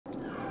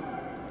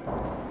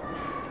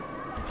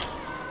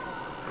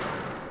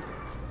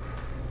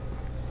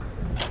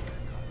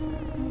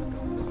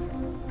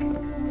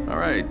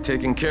right,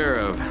 taken care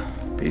of.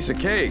 Piece of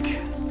cake.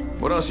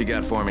 What else you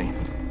got for me?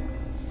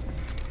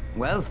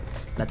 Well,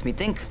 let me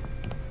think.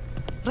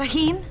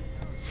 Rahim,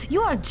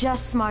 you are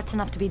just smart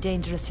enough to be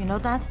dangerous, you know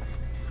that?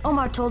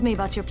 Omar told me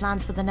about your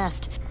plans for the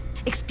nest.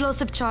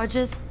 Explosive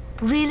charges?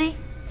 Really?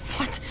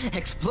 What?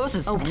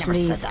 Explosives? Oh, I never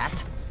please. said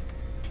that.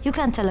 You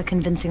can't tell a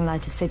convincing lie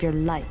to save your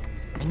life.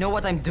 I know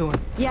what I'm doing.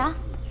 Yeah?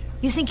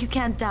 You think you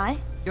can't die?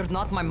 You're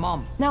not my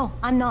mom. No,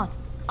 I'm not.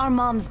 Our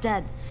mom's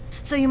dead.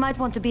 So you might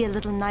want to be a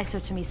little nicer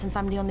to me since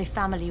I'm the only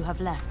family you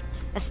have left.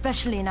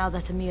 Especially now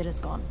that Amir is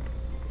gone.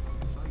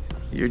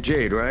 You're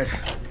Jade, right?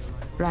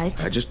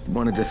 Right? I just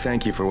wanted to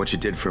thank you for what you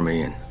did for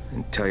me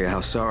and tell you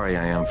how sorry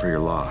I am for your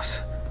loss.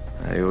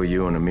 I owe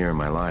you and Amir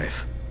my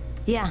life.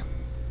 Yeah,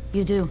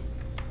 you do.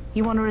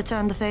 You want to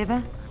return the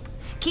favor?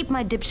 Keep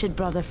my dipshit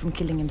brother from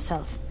killing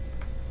himself.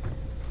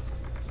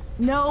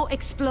 No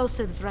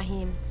explosives,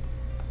 Rahim.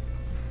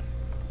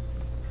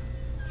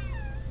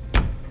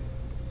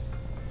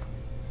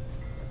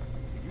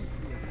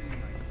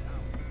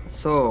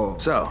 So,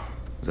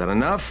 is that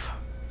enough?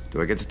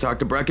 Do I get to talk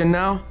to Brecken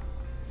now?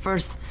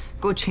 first,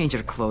 go change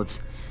your clothes.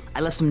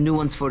 I left some new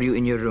ones for you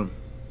in your room.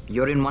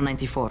 You're in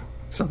 194.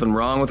 Something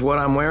wrong with what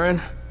I'm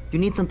wearing? You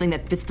need something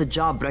that fits the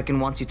job Brecken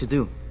wants you to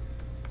do.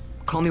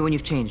 Call me when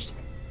you've changed.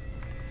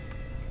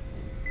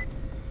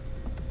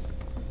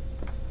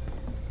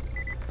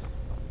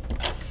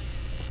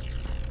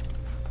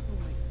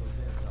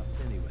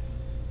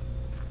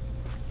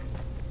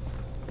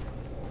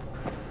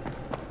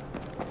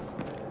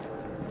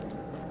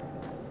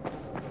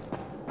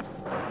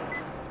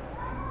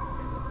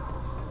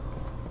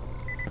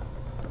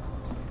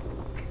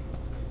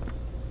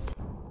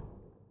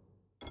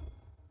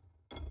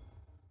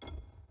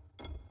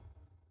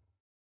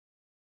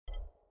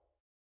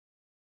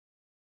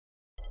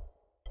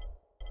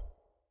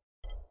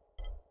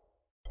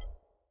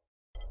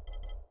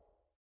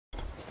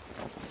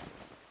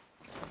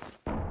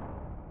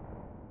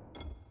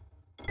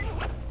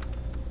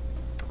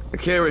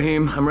 Okay,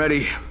 Rahim, I'm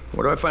ready.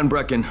 Where do I find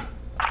Brecken?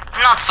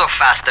 Not so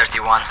fast,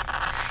 31.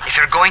 If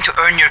you're going to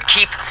earn your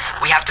keep,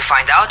 we have to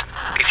find out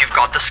if you've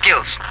got the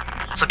skills.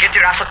 So get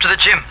your ass up to the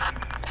gym.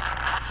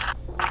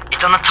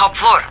 It's on the top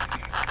floor.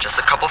 Just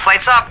a couple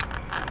flights up.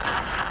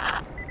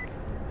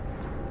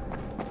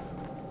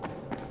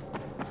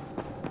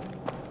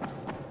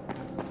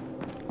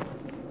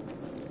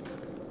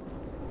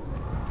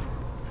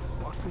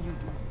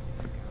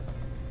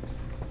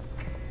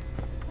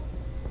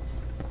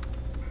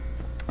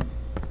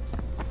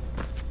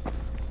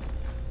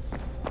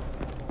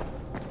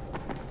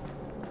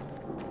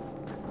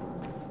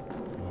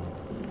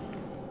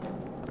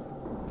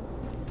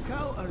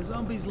 How are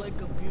zombies like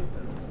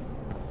computers?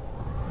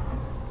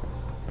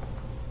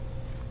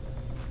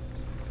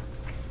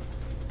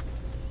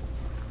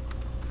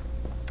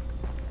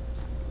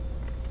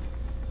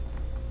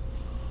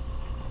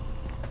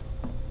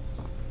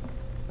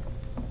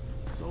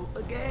 So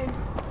again,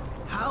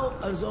 how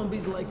are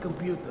zombies like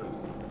computers?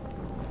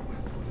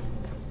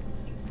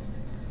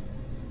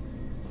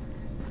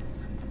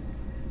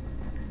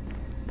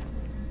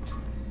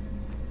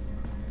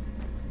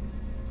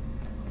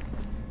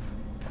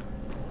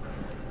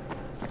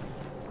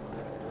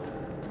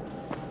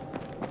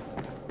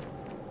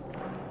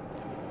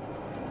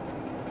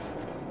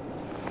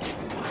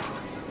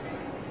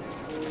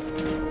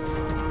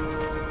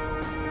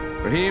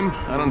 Rahim,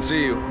 I don't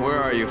see you. Where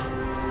are you?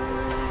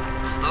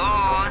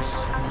 Close.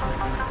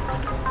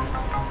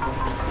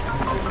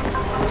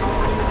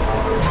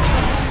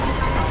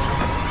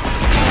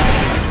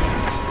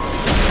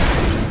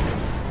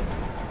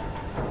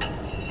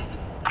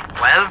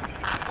 Well,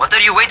 what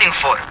are you waiting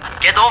for?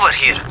 Get over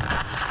here.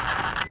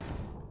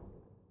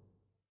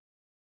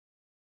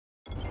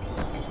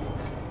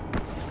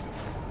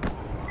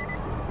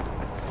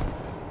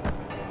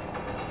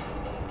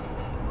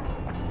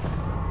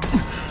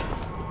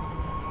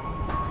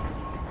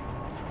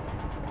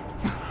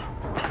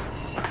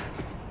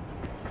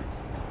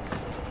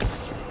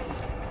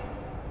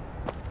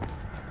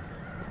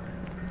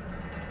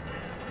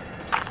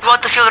 You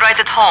want to feel right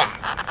at home.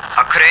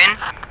 A crane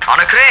on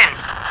a crane.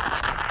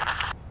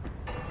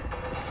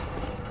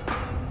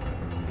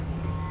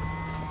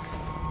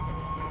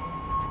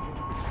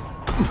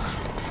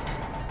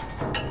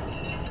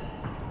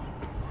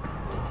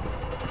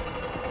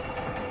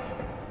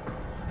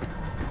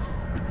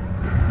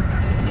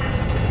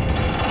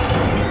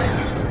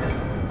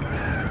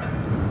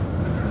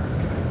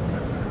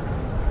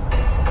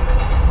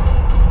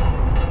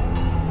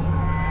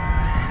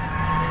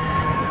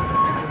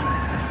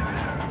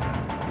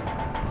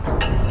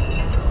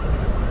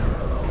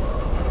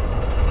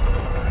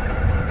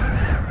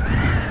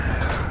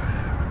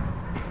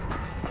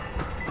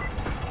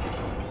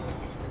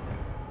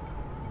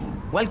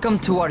 Welcome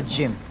to our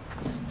gym.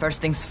 First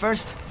things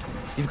first,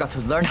 you've got to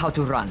learn how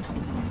to run.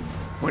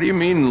 What do you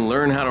mean,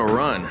 learn how to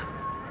run?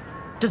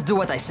 Just do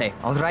what I say,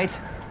 all right?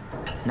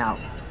 Now,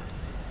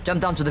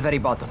 jump down to the very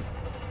bottom.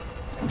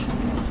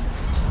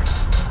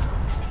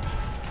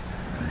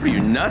 Are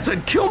you nuts?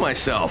 I'd kill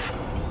myself.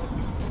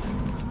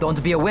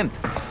 Don't be a wimp.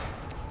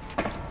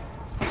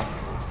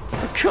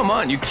 Come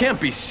on, you can't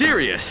be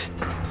serious.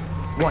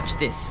 Watch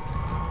this.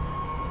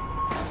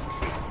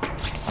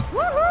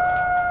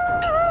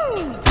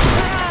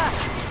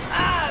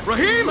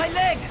 Raheem! My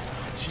leg!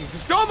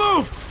 Jesus, don't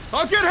move!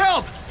 I'll get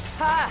help!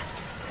 Ha!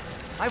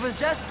 I was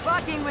just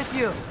fucking with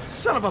you.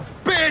 Son of a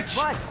bitch!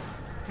 What?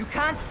 You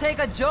can't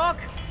take a joke?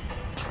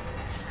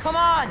 Come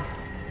on!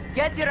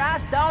 Get your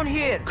ass down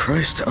here!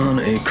 Christ on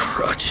a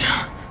crutch.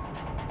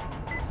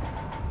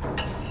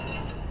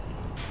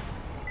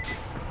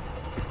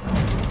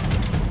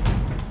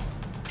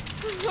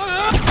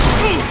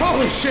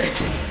 Holy shit!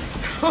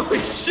 Holy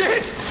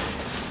shit!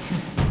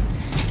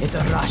 It's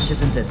a rush,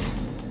 isn't it?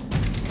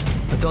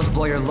 But don't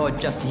blow your load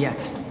just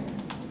yet.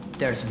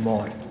 There's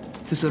more.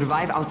 To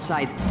survive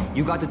outside,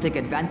 you got to take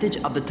advantage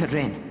of the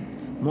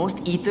terrain.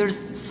 Most eaters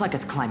suck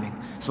at climbing,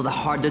 so the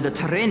harder the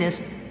terrain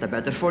is, the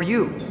better for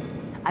you.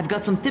 I've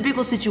got some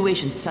typical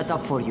situations set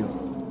up for you.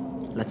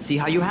 Let's see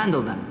how you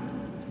handle them.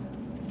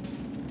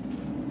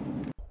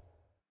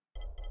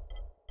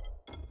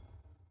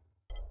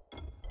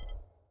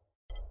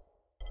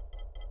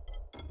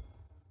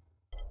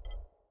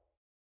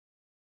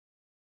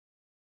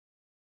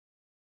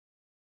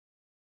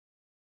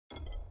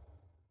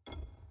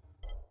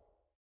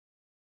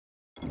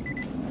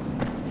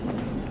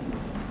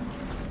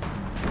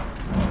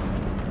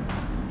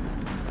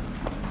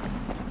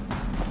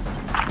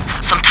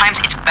 Sometimes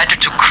it's better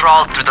to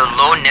crawl through the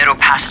low, narrow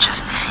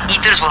passages.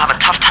 Eaters will have a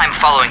tough time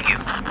following you.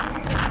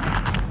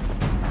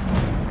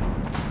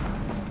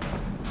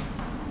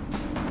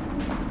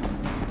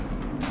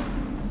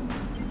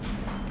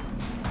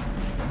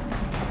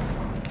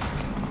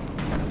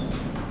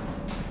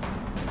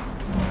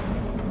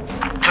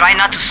 Try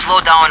not to slow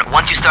down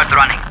once you start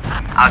running.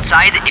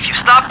 Outside, if you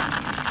stop,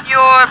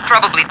 you're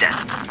probably dead.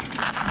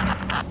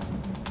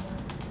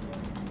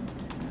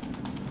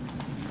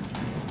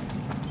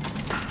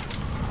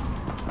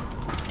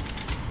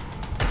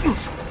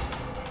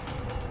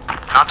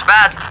 Not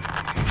bad.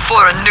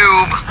 For a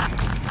noob.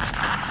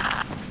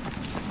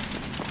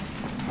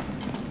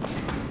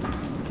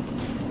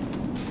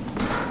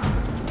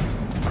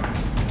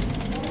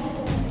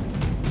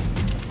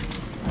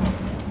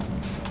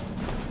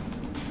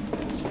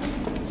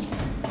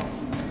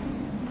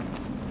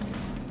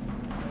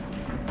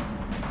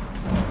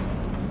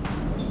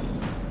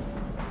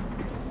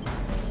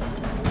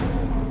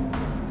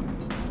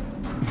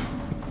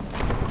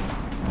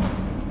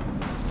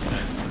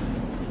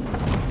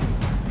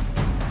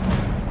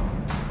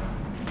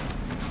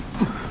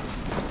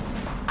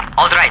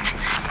 Alright,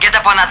 get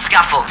up on that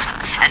scaffold.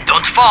 And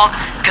don't fall,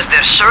 cause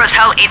there sure as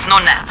hell ain't no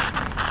net.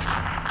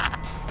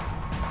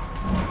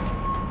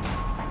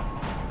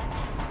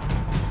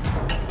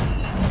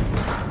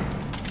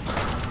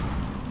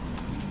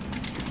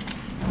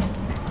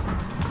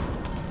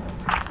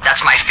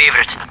 That's my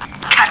favorite.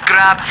 Cat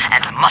grab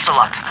and muscle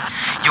up.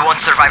 You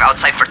won't survive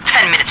outside for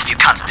 10 minutes if you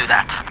can't do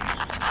that.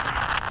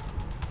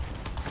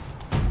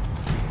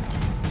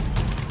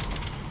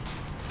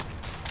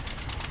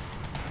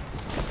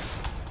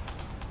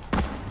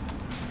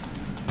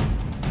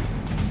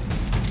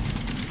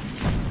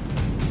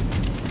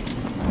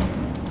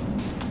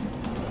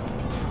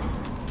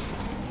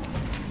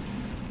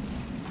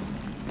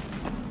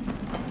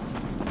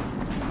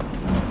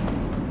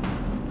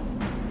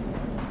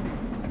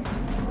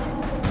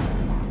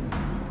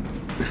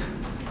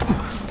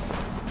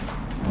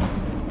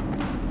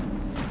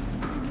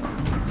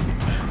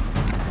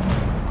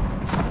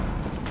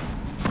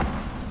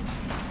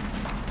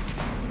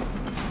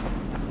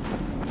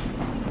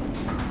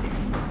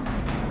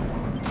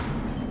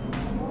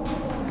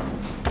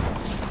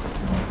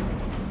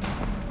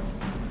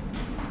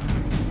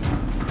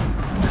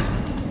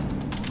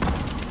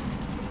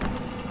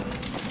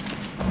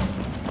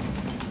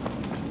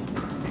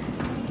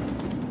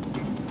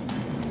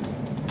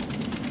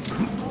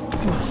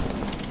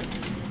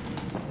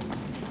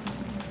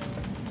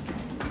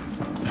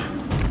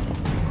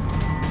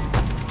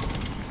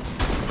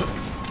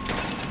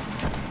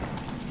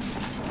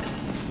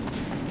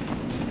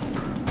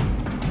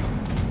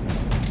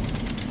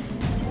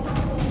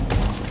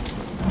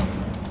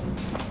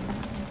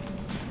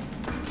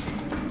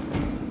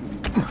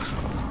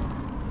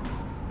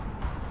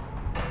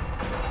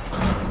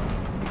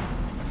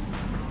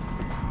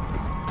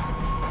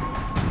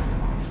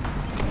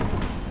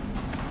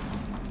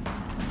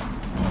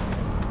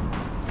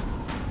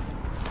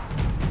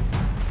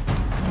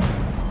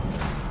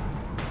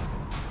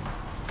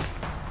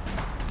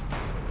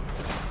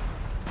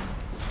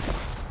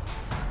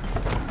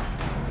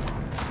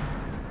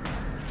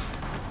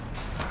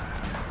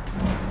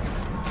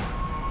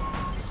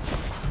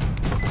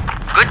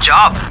 Good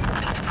job.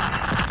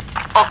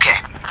 Okay,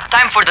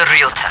 time for the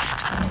real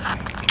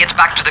test. Get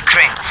back to the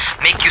crane.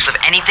 Make use of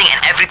anything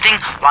and everything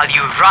while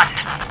you run.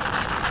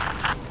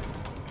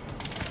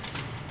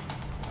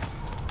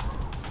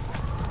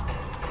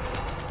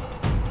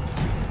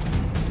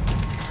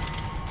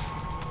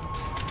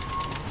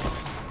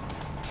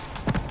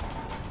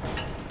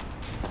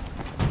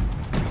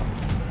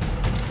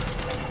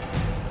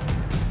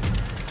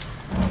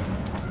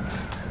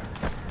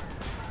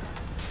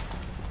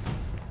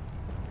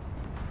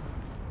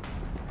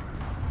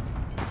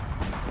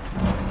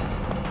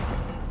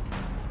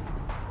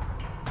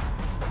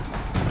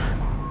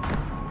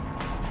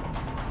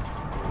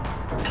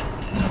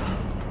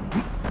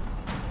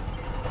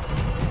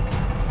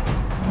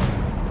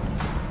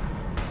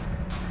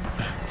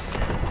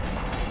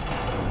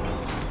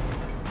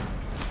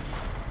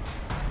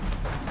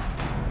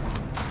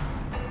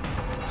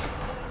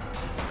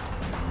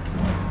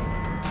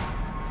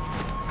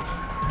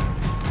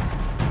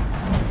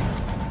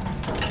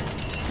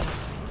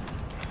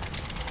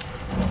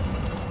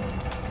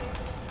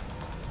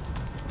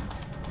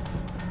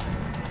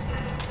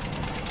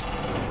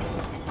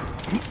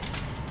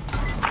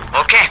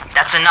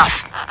 That's enough.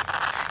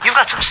 You've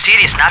got some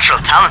serious natural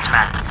talent,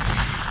 man.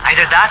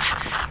 Either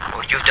that,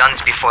 or you've done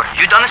this before.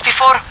 You done this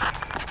before?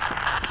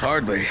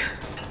 Hardly.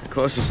 The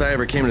closest I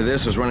ever came to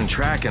this was running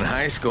track in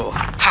high school.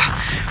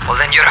 Well,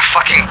 then you're a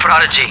fucking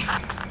prodigy.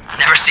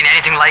 Never seen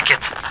anything like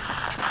it.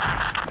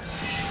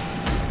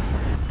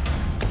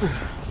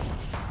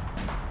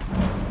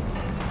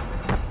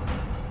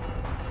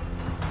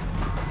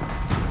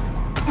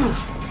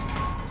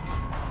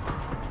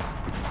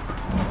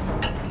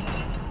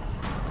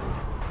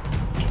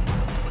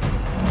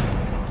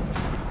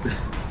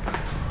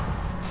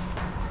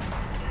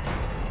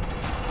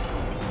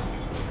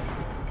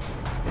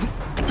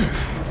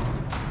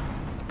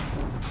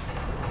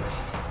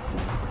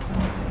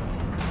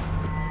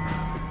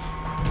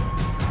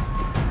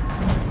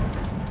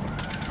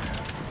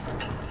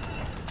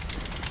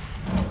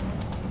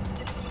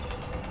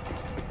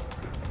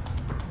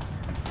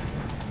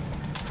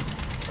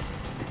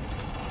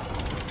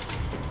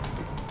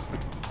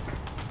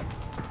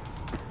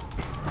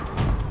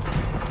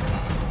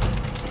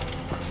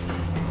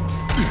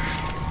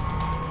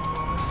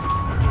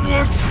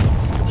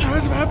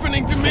 What's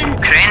happening to me?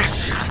 Crane?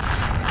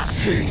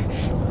 Shit.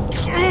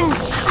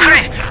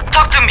 Crane,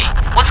 talk to me.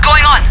 What's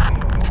going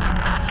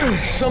on?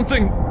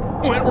 Something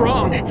went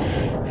wrong.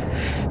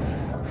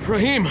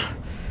 Rahim,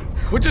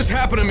 what just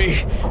happened to me?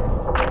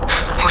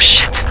 Oh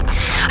shit.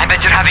 I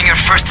bet you're having your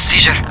first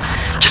seizure.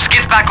 Just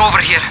get back over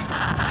here.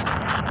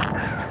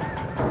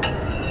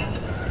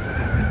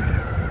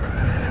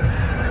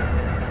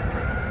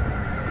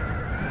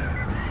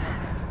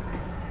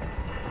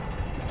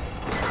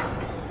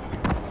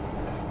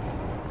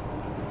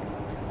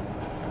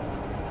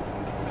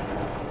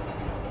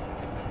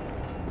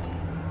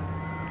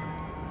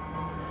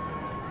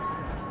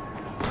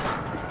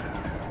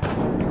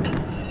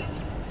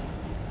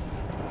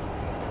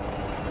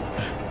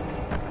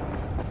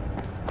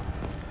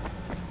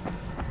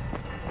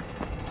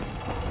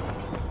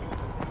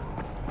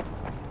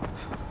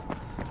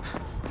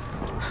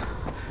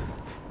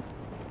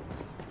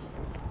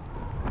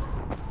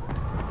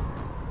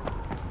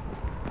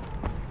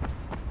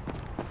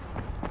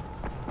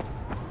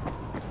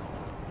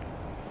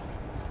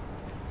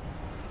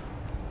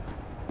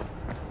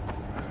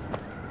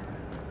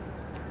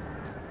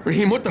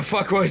 Rahim, what the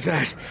fuck was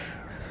that?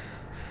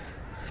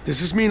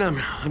 Does this mean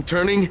I'm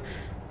turning?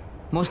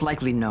 Most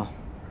likely no.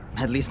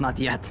 At least not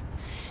yet.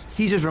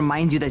 Seizures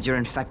remind you that you're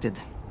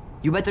infected.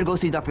 You better go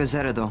see Dr.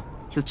 Zera though.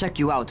 He'll check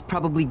you out,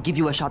 probably give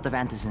you a shot of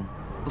antizin.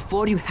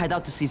 Before you head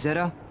out to see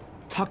Zera,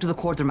 talk to the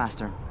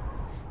quartermaster.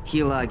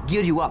 He'll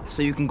gear you up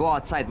so you can go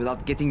outside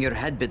without getting your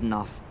head bitten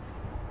off.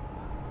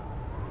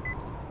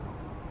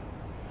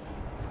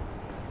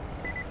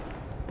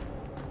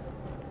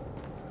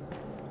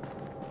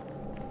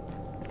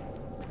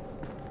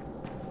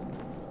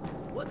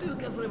 What do you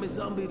get from a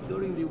zombie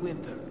during the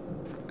winter?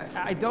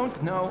 I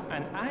don't know,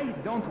 and I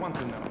don't want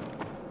to know.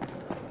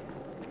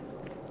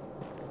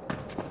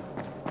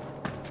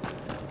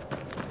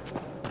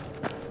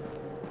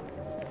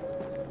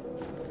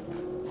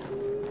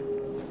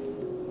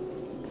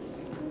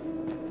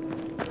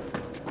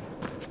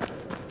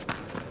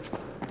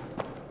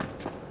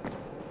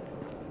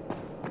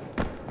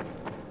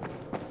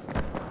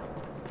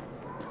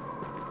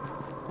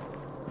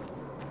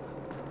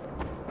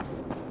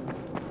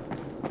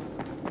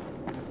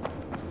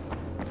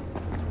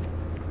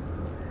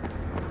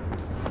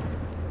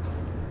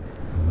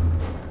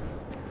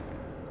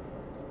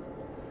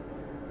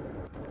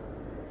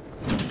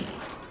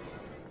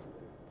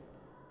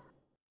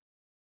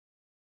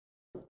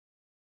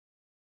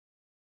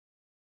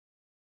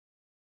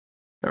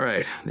 All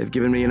right, they've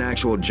given me an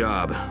actual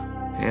job,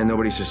 and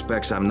nobody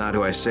suspects I'm not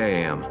who I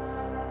say I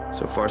am.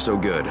 So far, so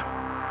good.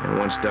 And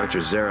once Dr.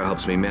 Zera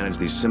helps me manage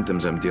these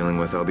symptoms I'm dealing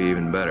with, I'll be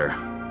even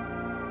better.